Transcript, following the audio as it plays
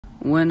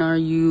When are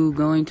you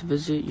going to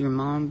visit your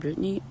mom,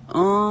 Britney?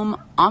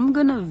 I'm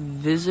gonna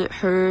visit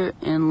her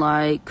in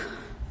like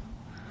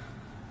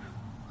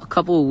a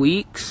couple of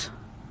weeks,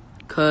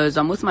 cause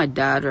I'm with my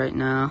dad right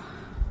now.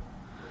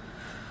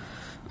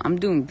 I'm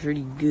doing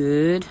pretty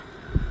good.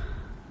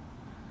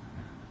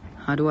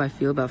 How do I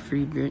feel about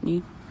Free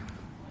Britney?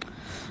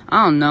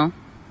 I don't know.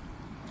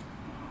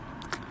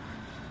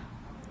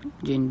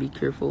 Jayden, be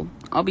careful.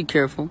 I'll be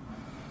careful.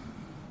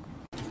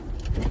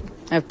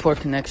 I have poor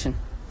connection.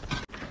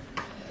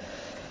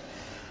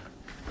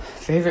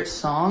 Favorite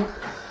song?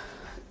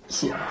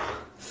 Yeah.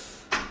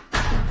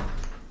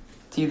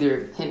 It's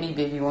either Hit Me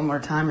Baby One More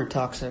Time or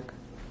Toxic.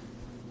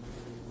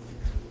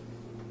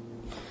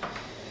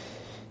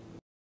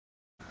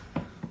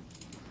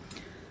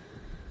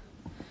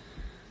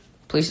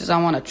 Places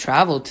I want to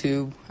travel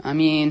to. I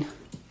mean,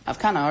 I've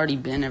kind of already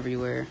been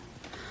everywhere.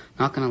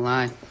 Not gonna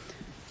lie.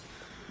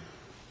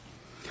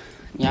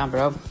 Yeah,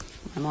 bro.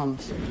 My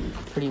mom's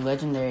pretty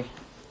legendary.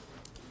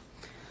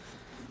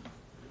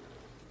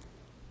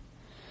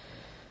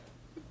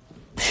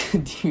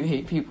 Do you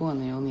hate people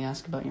and they only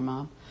ask about your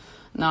mom?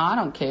 No, I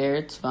don't care.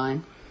 It's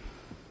fine.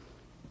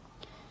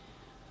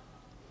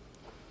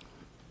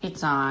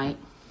 It's alright.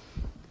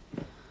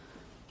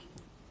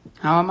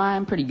 How am I?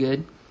 I'm pretty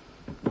good.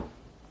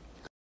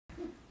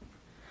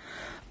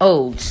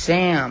 Oh,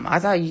 Sam. I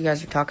thought you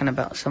guys were talking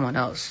about someone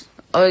else.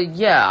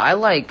 Yeah, I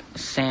like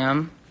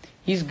Sam.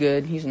 He's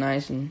good. He's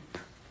nice and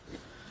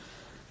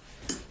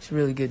he's a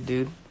really good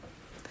dude.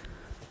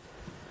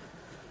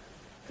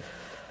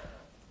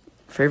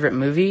 Favorite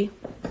movie?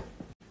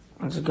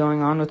 What's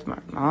going on with my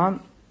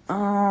mom?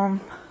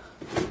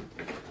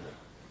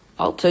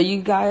 I'll tell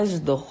you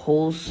guys the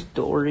whole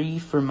story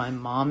for my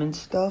mom and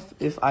stuff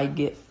if I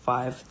get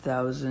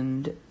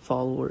 5,000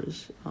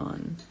 followers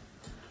on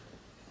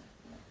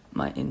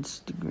my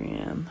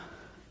Instagram.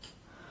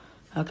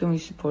 How can we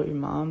support your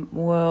mom?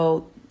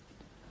 Well,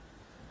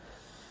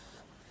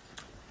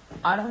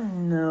 I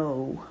don't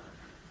know.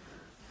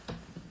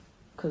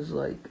 Cause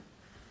like,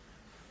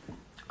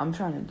 I'm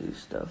trying to do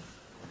stuff,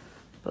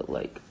 but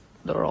like,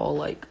 they're all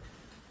like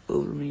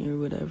over me or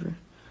whatever.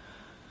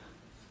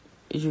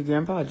 Is your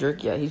grandpa a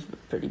jerk? Yeah, he's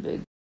pretty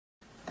big.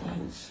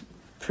 He's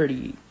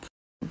pretty.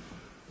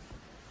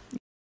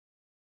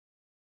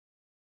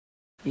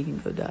 You can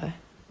go die.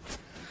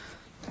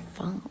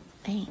 Fuck,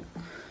 dang.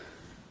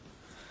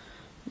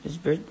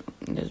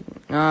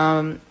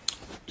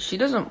 She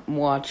doesn't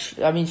watch.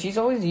 I mean, she's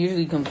always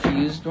usually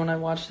confused when I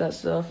watch that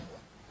stuff.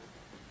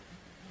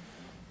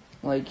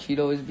 Like, she'd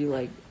always be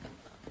like,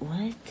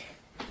 "What?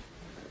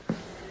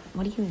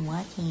 What are you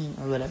watching?"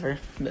 or whatever.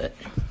 But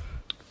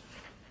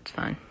it's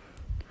fine.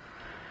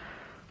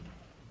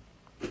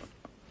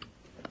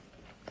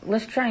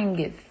 Let's try and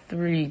get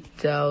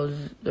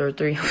 3,000 or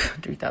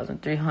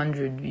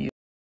 3,300 views.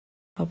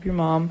 Help your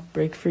mom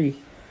break free.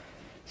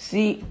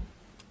 See,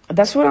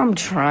 that's what I'm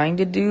trying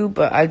to do,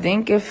 but I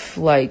think if,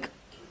 like,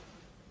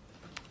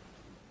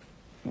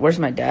 where's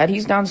my dad?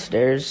 He's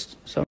downstairs,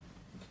 so.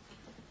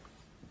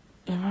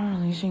 Am I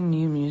releasing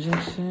new music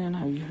soon?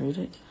 Have you heard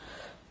it?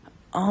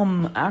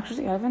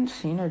 Actually, I haven't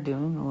seen her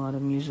doing a lot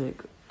of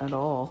music at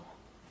all.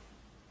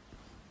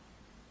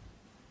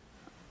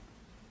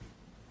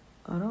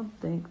 I don't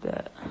think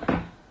that.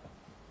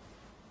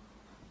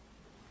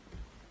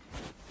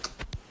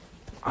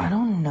 I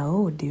don't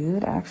know,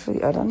 dude.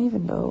 Actually, I don't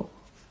even know.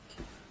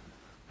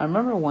 I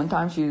remember one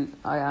time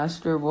I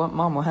asked her,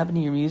 Mom, what happened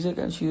to your music?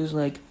 And she was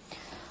like,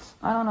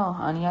 I don't know,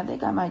 honey. I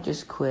think I might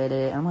just quit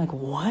it. I'm like,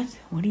 what?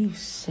 What are you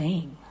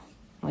saying?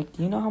 Like,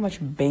 do you know how much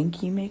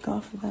bank you make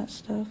off of that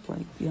stuff?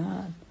 Like,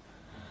 God.